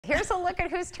Here's a look at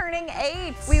who's turning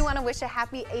 8. We want to wish a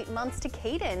happy 8 months to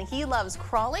Caden. He loves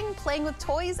crawling, playing with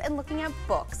toys, and looking at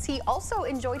books. He also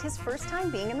enjoyed his first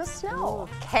time being in the snow.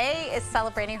 Kay is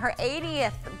celebrating her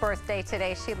 80th birthday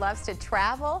today. She loves to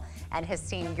travel and has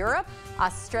seen Europe,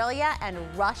 Australia, and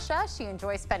Russia. She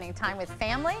enjoys spending time with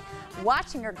family,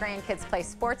 watching her grandkids play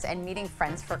sports, and meeting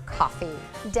friends for coffee.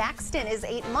 Daxton is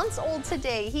 8 months old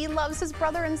today. He loves his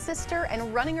brother and sister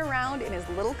and running around in his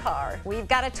little car. We've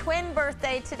got a twin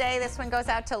birthday today. This one goes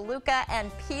out to Luca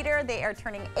and Peter. They are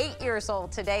turning 8 years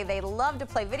old today. They love to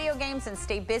play video games and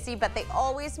stay busy, but they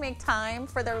always make time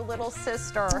for their little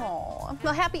sister. Oh,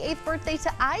 well, happy 8th birthday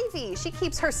to Ivy. She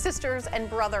keeps her sisters and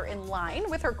brother in line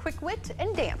with her quick wit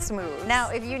and dance moves. Now,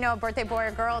 if you know a birthday boy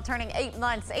or girl turning 8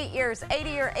 months, 8 years,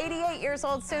 80 or 88 years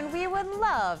old soon, we would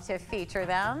love to feature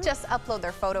them. Just upload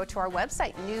their photo to our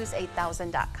website,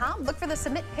 news8000.com. Look for the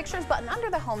Submit Pictures button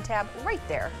under the Home tab right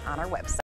there on our website.